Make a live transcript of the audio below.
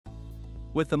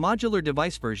With the modular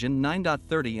device version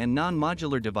 9.30 and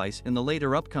non-modular device in the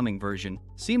later upcoming version,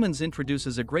 Siemens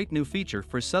introduces a great new feature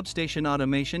for substation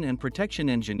automation and protection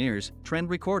engineers, Trend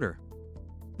Recorder.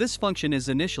 This function is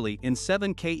initially in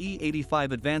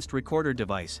 7KE85 advanced recorder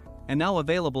device, and now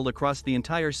available across the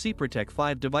entire SIPROTEC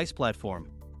 5 device platform.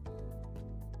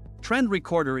 Trend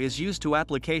Recorder is used to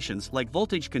applications like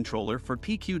voltage controller for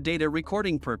PQ data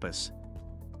recording purpose.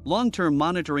 Long-term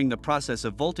monitoring the process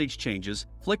of voltage changes,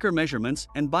 flicker measurements,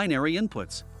 and binary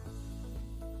inputs.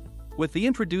 With the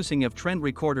introducing of Trend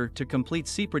Recorder to complete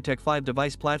SIPROTEC 5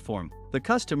 device platform, the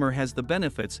customer has the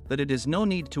benefits that it is no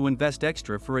need to invest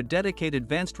extra for a dedicated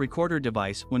advanced recorder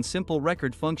device when simple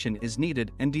record function is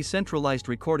needed and decentralized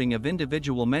recording of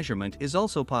individual measurement is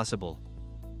also possible.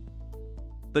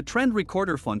 The Trend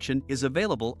Recorder function is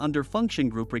available under function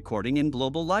group recording in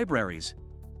global libraries.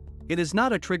 It is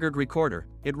not a triggered recorder,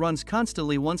 it runs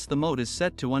constantly once the mode is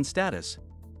set to on status.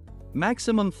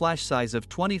 Maximum flash size of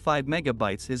 25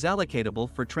 MB is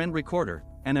allocatable for Trend Recorder,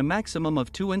 and a maximum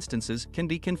of 2 instances can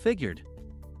be configured.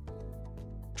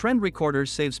 Trend Recorder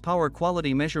saves power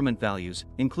quality measurement values,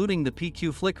 including the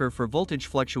PQ flicker for voltage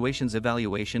fluctuations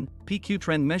evaluation, PQ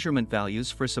trend measurement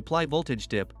values for supply voltage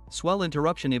dip, swell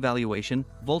interruption evaluation,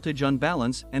 voltage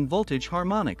unbalance, and voltage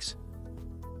harmonics.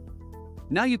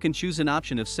 Now you can choose an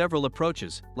option of several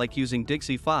approaches, like using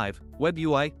Dixie 5,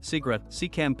 WebUI, SIGRA,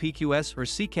 CCAM PQS or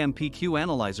CCAM PQ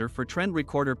Analyzer for Trend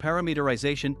Recorder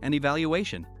parameterization and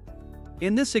evaluation.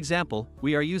 In this example,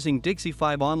 we are using Dixie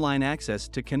 5 online access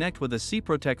to connect with a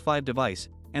SIPROTEC 5 device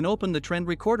and open the Trend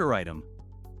Recorder item.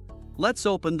 Let's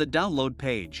open the download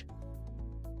page.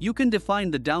 You can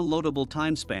define the downloadable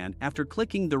time span after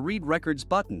clicking the Read Records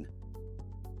button.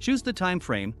 Choose the time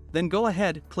frame, then go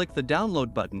ahead, click the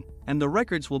download button, and the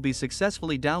records will be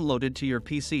successfully downloaded to your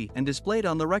PC and displayed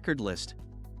on the record list.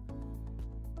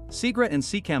 SIGRA and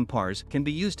CCAM pars can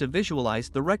be used to visualize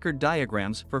the record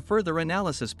diagrams for further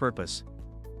analysis purpose.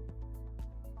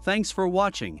 Thanks for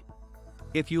watching.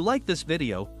 If you like this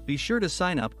video, be sure to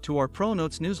sign up to our Pro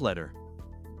Notes newsletter.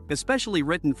 Especially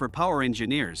written for power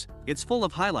engineers, it's full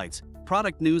of highlights,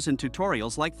 product news and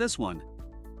tutorials like this one.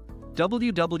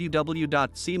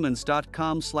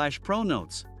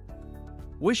 www.siemens.com/pronotes.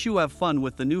 Wish you have fun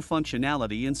with the new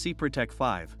functionality in SIPROTEC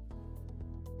 5.